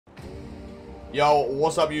Yo,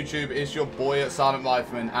 what's up YouTube? It's your boy Silent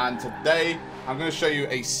Rifleman, and today I'm going to show you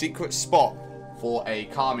a secret spot for a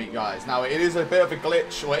car meet, guys. Now, it is a bit of a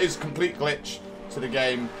glitch, or it is a complete glitch to the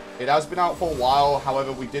game. It has been out for a while,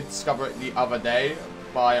 however, we did discover it the other day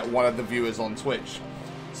by one of the viewers on Twitch.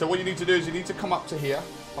 So what you need to do is you need to come up to here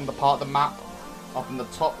on the part of the map, up in the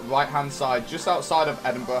top right hand side, just outside of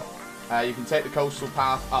Edinburgh. You can take the coastal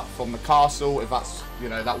path up from the castle, if that's, you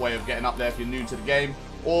know, that way of getting up there if you're new to the game.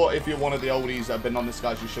 Or if you're one of the oldies that have been on this,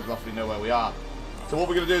 guys, you should roughly know where we are. So what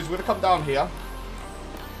we're going to do is we're going to come down here.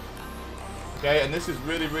 Okay, and this is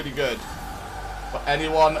really, really good for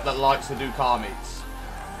anyone that likes to do car meets.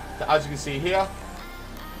 So as you can see here,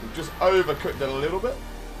 we've just overcooked it a little bit.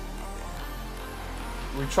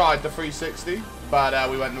 We tried the 360,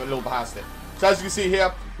 but we went a little past it. So as you can see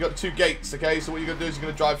here, you got two gates, okay? So what you're going to do is you're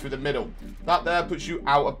going to drive through the middle. That there puts you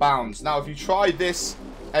out of bounds. Now, if you try this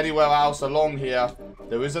anywhere else along here,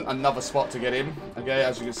 there isn't another spot to get in, okay?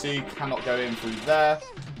 As you can see, cannot go in through there.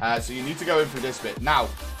 So you need to go in through this bit. Now,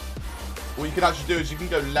 what you can actually do is you can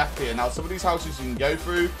go left here. Now, some of these houses you can go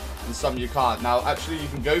through, and some you can't. Now, actually, you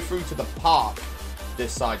can go through to the park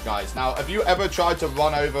this side, guys. Now, have you ever tried to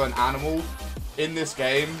run over an animal in this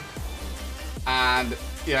game, and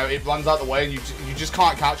you know it runs out the way and you just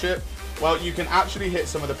can't catch it? Well, you can actually hit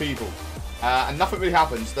some of the people, and nothing really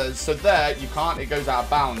happens. So there you can't, it goes out of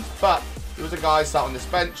bounds. But there was a guy sat on this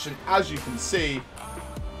bench, and as you can see,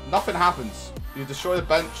 nothing happens. You destroy the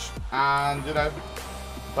bench, and you know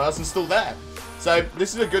the person's still there. So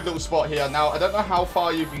this is a good little spot here. Now, I don't know how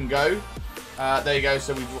far you can go. There you go.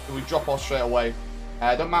 So we drop off straight away.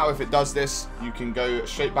 Don't matter if it does this, you can go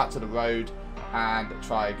straight back to the road and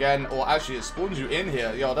try again, or actually it spawns you in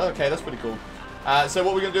here. Yo, okay, that's pretty cool. So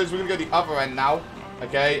what we're gonna do is we're gonna go the other end now,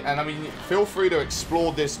 okay? And I mean, feel free to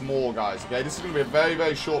explore this more, guys, okay? This is gonna be a very,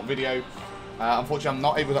 very short video. Unfortunately, I'm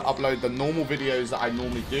not able to upload the normal videos that I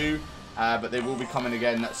normally do, but they will be coming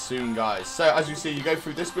again soon, guys. So as you see, you go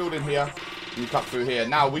through this building here, and you cut through here.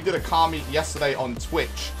 Now, we did a car meet yesterday on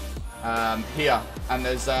Twitch here, and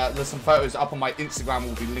there's some photos up on my Instagram,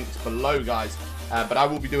 will be linked below, guys. But I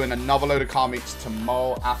will be doing another load of car meets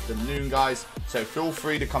tomorrow afternoon, guys. So feel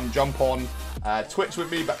free to come jump on Twitch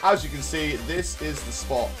with me. But as you can see, this is the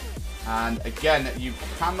spot. And again, you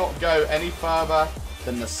cannot go any further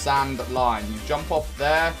than the sand line. You jump off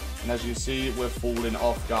there, and as you see, we're falling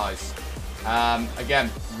off, guys. Again,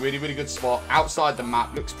 really, really good spot. Outside the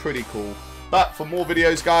map, looks pretty cool. But for more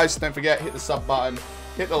videos, guys, don't forget, hit the sub button,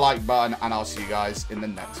 hit the like button, and I'll see you guys in the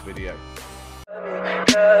next video.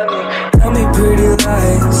 Tell me pretty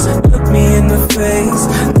lies, look me in the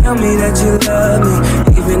face. Tell me that you love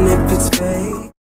me, even if it's fake.